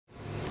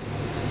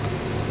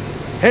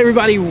Hey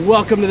everybody,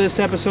 welcome to this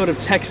episode of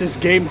Texas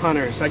Game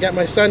Hunters. I got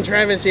my son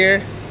Travis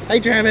here. Hi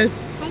Travis.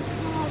 Hi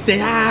Travis. Say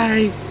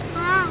hi.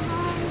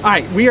 Hi.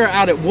 Alright, we are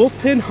out at Wolf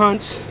Pen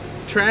Hunts.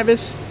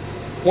 Travis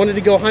wanted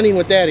to go hunting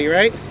with Daddy,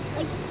 right?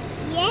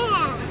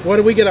 Yeah. What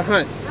are we gonna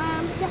hunt?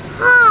 The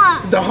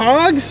hog. The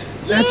hogs?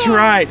 That's Yeah.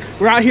 right.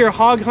 We're out here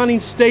hog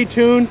hunting. Stay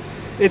tuned.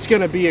 It's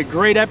gonna be a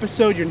great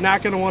episode. You're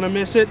not gonna want to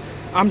miss it.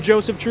 I'm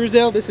Joseph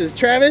Truesdale. This is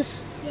Travis.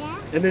 Yeah.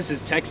 And this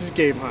is Texas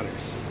Game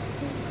Hunters.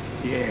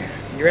 Yeah.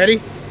 You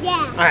ready?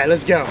 Yeah. All right,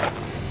 let's go.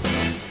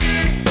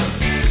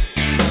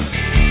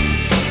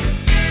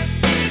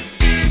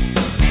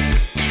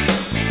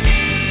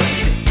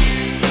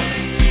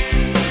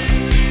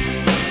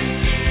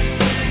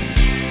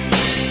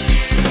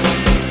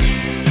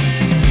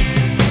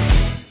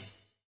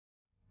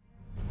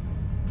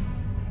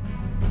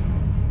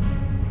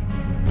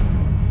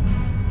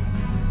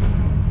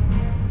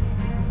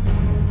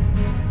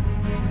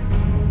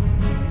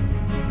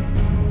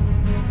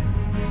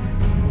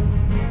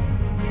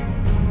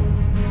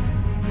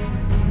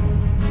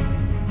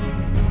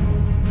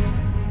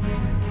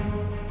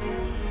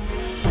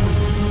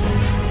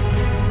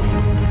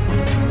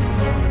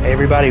 Hey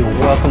everybody,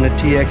 welcome to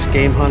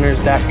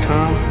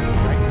txgamehunters.com.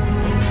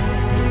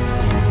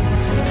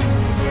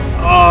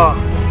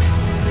 Oh.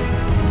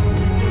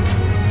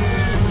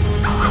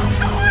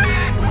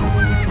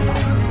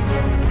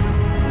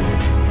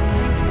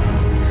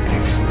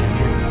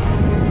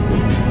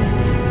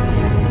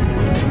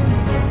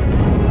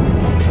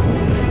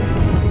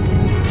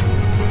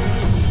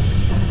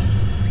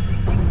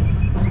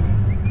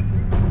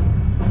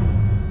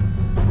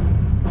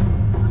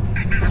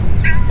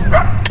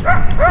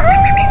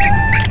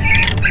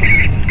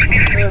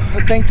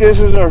 I think this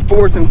is our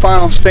fourth and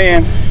final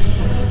stand.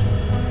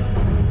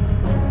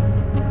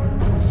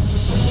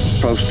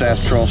 Pro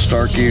Staff Charles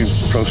Starkey,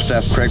 Pro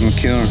Staff Craig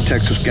McCune of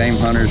Texas Game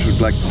Hunters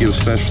would like to give a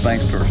special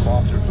thanks to our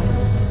sponsors.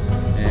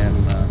 And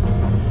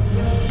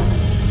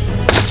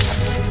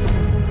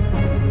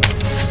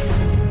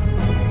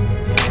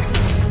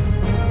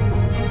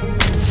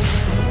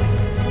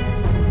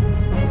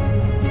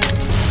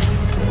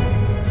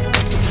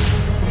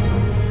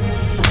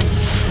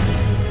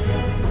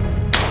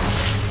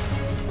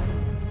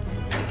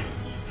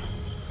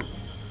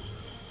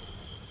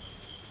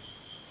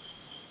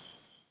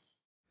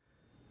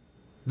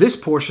This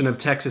portion of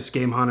Texas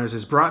Game Hunters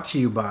is brought to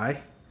you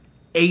by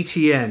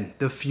ATN,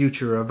 the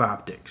future of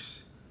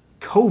optics,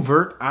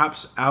 Covert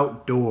Ops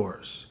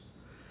Outdoors,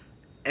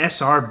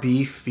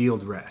 SRB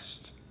Field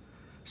Rest,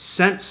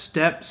 Scent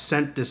Step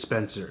Scent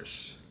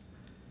Dispensers,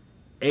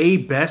 A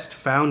Best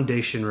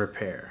Foundation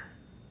Repair,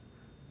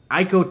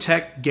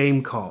 Icotech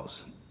Game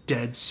Calls,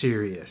 Dead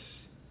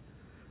Serious,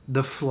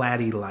 The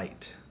Flatty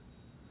Light,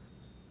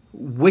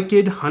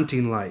 Wicked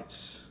Hunting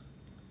Lights,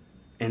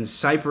 and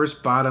Cypress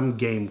Bottom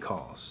Game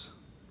Calls.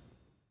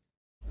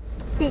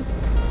 The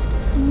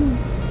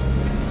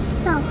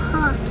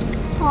hogs.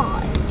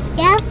 Hogs.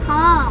 Yes,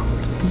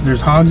 hogs. There's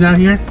hogs out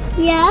here?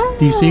 Yeah.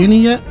 Do you see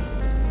any yet?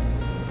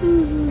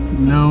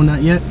 Mm-hmm. No,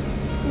 not yet?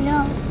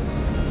 No.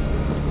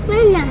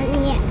 We're not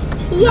yet.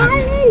 Yeah,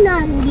 we're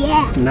not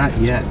yet. Not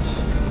yet.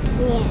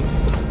 Yeah.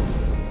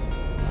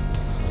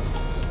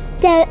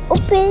 Then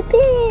open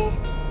it.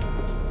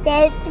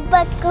 There's a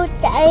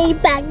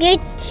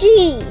bag of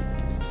cheese.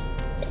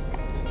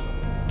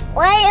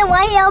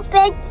 Why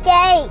open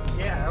gate?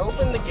 Yeah,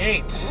 open the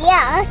gate.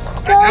 Yeah,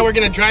 let's go. Now we're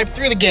gonna drive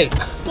through the gate.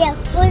 Yeah,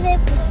 put it.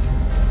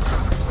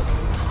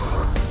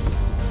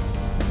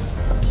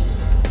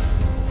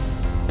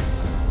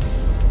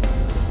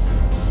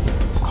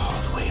 All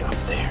the way up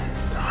there.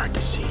 They're hard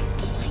to see.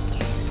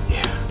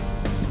 Yeah.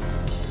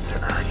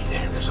 They're already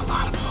there. There's a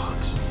lot of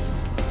hogs.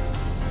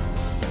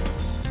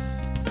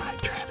 All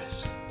right,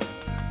 Travis.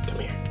 Come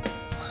here.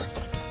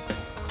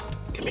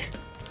 Come here.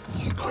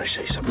 I want to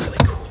show you something really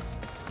cool.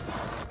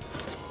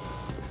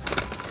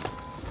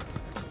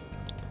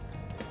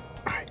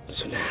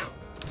 So now,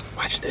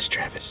 watch this,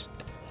 Travis.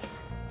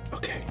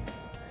 Okay.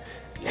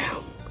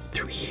 Now,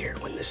 through here,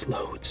 when this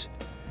loads,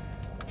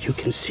 you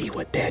can see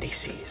what Daddy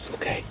sees,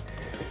 okay?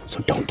 So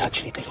don't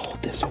touch anything.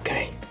 Hold this,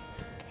 okay?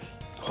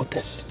 Hold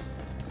this.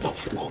 No,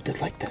 hold this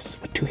like this,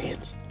 with two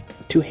hands.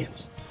 Two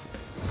hands.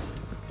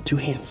 Two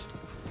hands.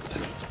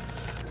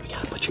 You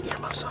gotta put your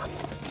earmuffs on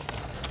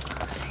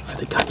for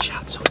the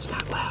gunshot so it's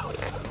not loud,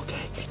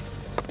 okay?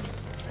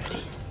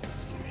 Ready?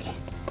 Ready?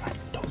 All right,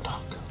 don't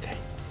talk, okay?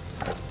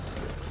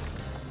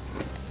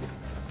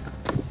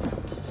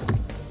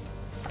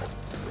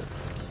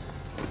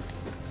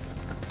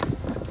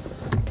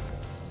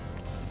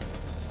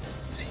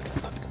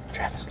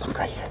 Travis, look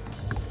right here.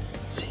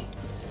 See?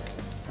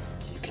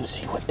 You can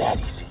see what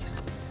Daddy sees.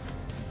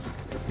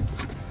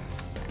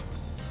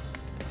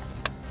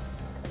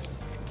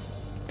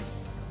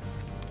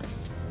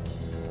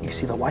 You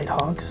see the white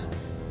hogs?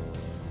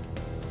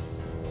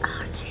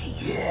 Oh, see.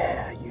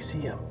 Yeah, you see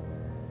them.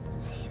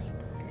 See.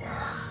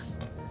 Yeah.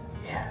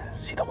 Yeah,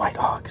 see the white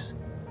hogs?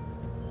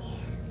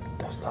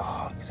 Those are the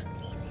hogs.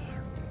 Yeah.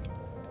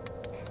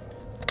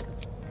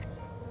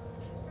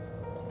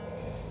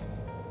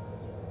 1,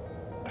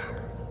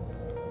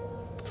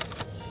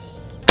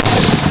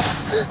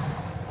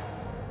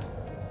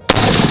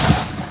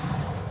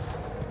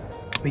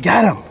 We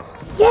got him.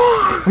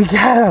 Yeah. We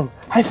got him.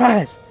 High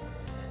five.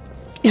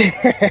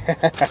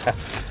 Yeah.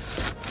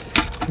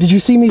 Did you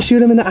see me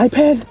shoot him in the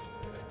iPad?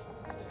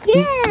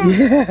 Yeah.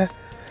 Yeah.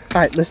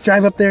 All right, let's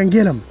drive up there and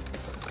get him.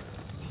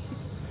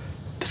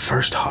 The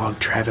first hog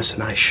Travis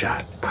and I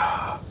shot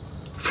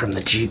from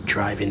the Jeep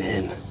driving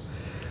in,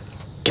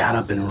 got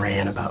up and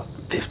ran about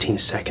 15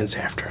 seconds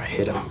after I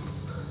hit him.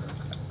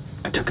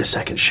 I took a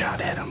second shot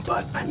at him,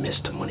 but I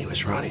missed him when he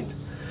was running.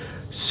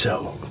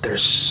 So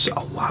there's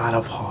a lot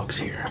of hogs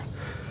here,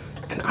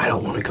 and I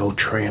don't want to go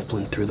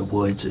trampling through the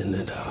woods and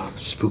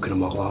spooking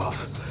them all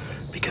off,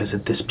 because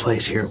at this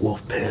place here at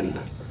Wolf Pen,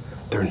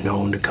 they're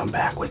known to come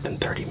back within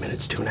 30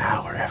 minutes to an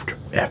hour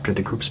after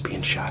the group's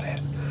being shot at.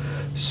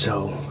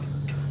 So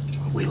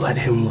we let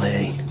him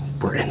lay.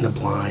 We're in the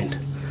blind,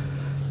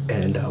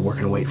 and we're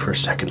gonna wait for a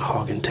second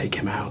hog and take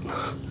him out.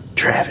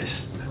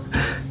 Travis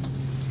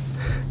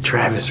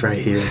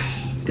right here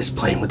is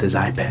playing with his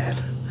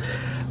iPad.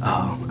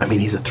 I mean,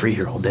 he's a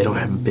 3-year-old. They don't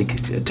have a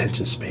big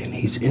attention span.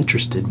 He's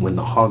interested when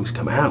the hogs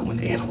come out, when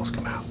the animals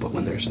come out, but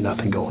when there's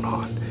nothing going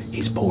on,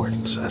 he's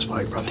bored. So that's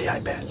why he brought the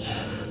iPad.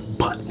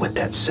 But with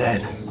that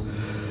said,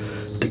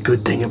 the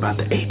good thing about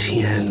the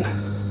ATN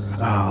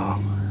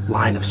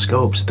line of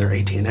scopes, their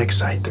ATN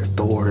X-Sight, their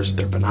Thors,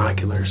 their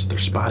binoculars, their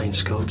spotting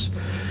scopes,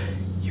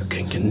 you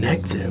can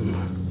connect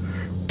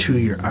them to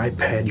your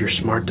iPad, your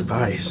smart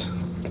device,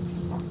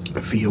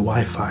 via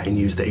Wi-Fi, and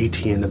use the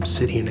ATN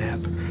Obsidian app,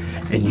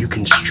 and you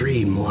can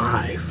stream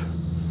live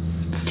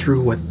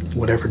through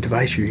whatever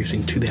device you're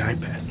using to the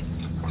iPad.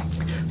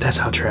 That's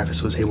how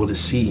Travis was able to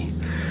see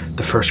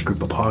the first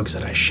group of hogs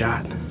that I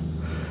shot.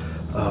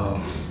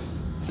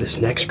 This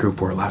next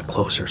group were a lot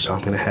closer, so I'm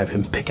going to have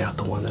him pick out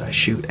the one that I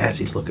shoot as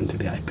he's looking through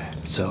the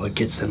iPad. So it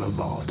gets them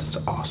involved. It's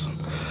awesome.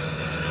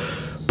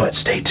 But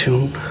stay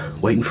tuned.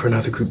 Waiting for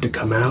another group to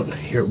come out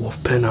here at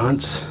Wolf Pen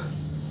Hunts.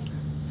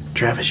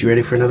 Travis, you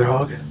ready for another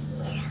hog?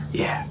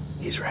 Yeah,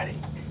 he's ready.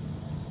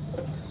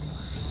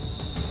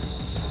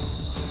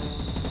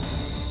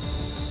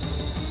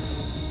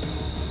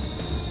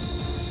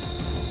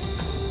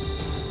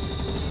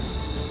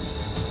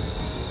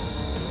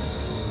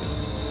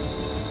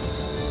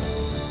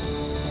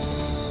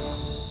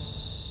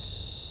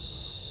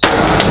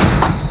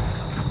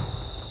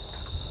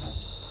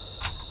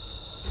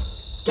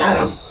 Got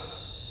him.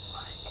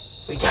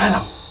 We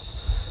got him.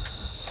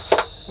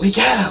 We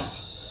got him.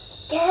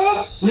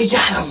 Yeah. We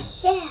got him.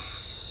 Yeah.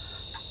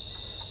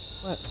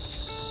 What?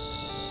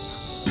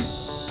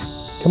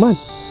 Come on.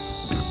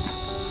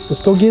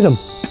 Let's go get him.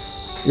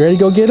 You ready to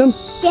go get him?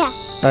 Yeah.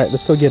 All right,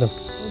 let's go get him.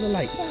 Where's the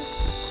light?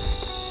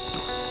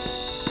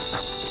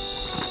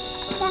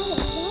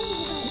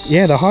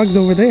 Yeah, the hog's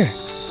over there.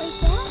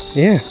 Like that?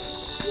 Yeah.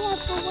 Yeah,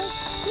 but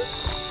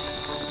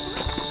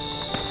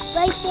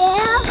right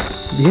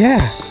there? Yeah.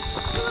 Wow.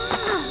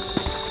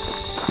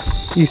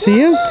 You see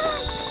him?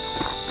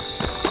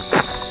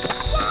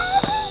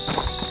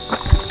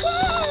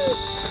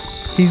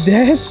 He's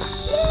dead?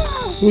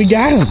 Yeah. We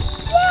got him.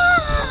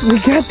 Yeah. We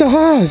got the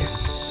hog.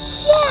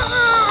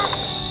 Yeah.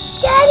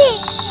 Daddy,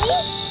 see?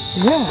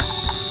 Yeah.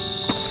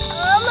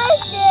 Oh my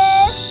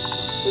God.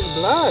 It's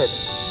blood.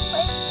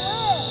 My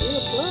God.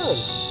 Yeah, blood.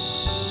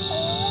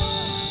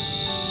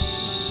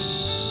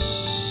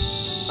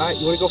 All right,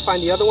 you want to go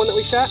find the other one that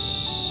we shot?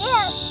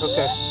 Yeah.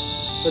 Okay.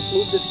 Let's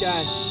move this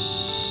guy.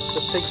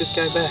 Let's take this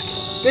guy back.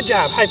 Good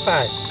job. High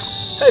five.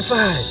 High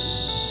five.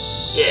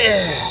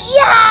 Yeah.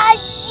 Yeah,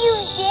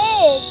 you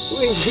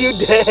did. You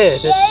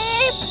did.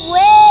 That's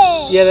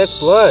blood. Yeah, that's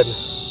blood.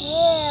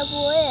 Yeah,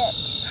 blood.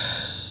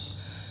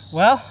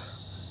 Well,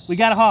 we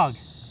got a hog.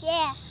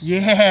 Yeah.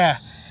 Yeah.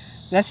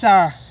 That's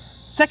our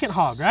second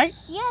hog, right?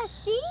 Yeah,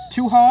 see?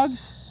 2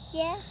 hogs.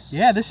 Yeah.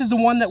 Yeah, this is the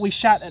one that we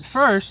shot at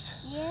first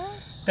Yeah.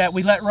 that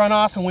we let run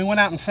off, and we went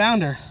out and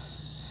found her.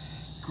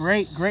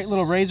 Great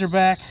little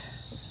razorback.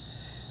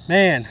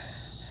 Man,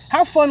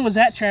 how fun was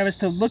that, Travis,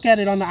 to look at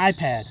it on the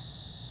iPad?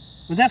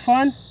 Was that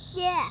fun?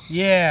 Yeah.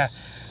 Yeah.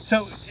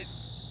 So,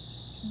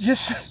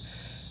 just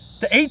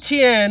the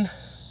ATN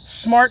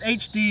Smart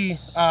HD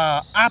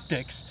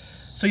optics.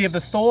 So you have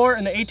the Thor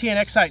and the ATN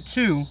X-Sight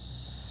 2.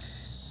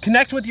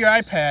 Connect with your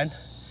iPad,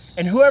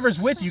 and whoever's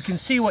with you can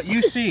see what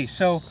you see.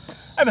 So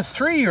I have a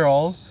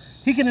 3-year-old.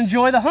 He can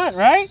enjoy the hunt,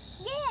 right?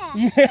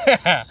 Yeah.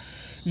 Yeah.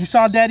 You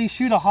saw Daddy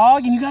shoot a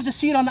hog, and you got to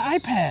see it on the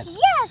iPad.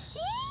 Yeah, see?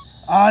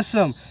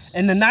 Awesome.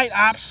 And the night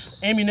ops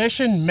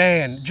ammunition,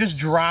 man, just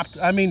dropped.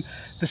 I mean,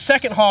 the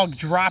second hog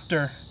dropped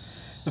her.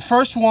 The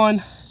first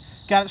one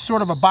got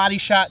sort of a body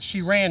shot.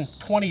 She ran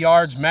 20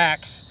 yards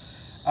max.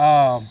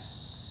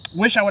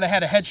 Wish I would have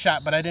had a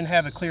headshot, but I didn't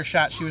have a clear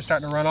shot. She was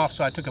starting to run off,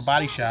 so I took a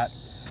body shot.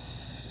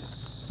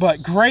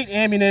 But great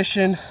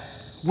ammunition,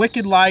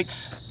 wicked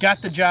lights,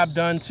 got the job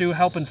done too,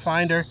 helping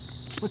find her.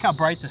 Look how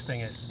bright this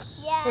thing is.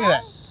 Yeah. Look at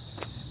that.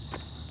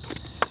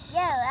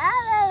 Yeah.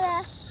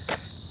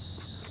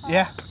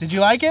 Yeah, did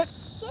you like it?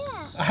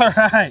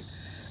 Yeah.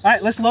 All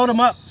right, let's load them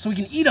up so we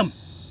can eat them.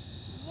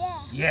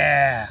 Yeah.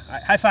 Yeah, all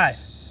right, high five.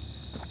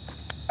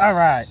 All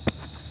right,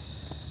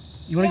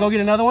 You want to go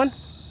get another one?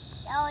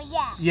 Oh,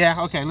 yeah.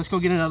 Yeah, okay, let's go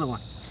get another one.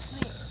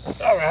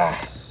 All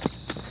right.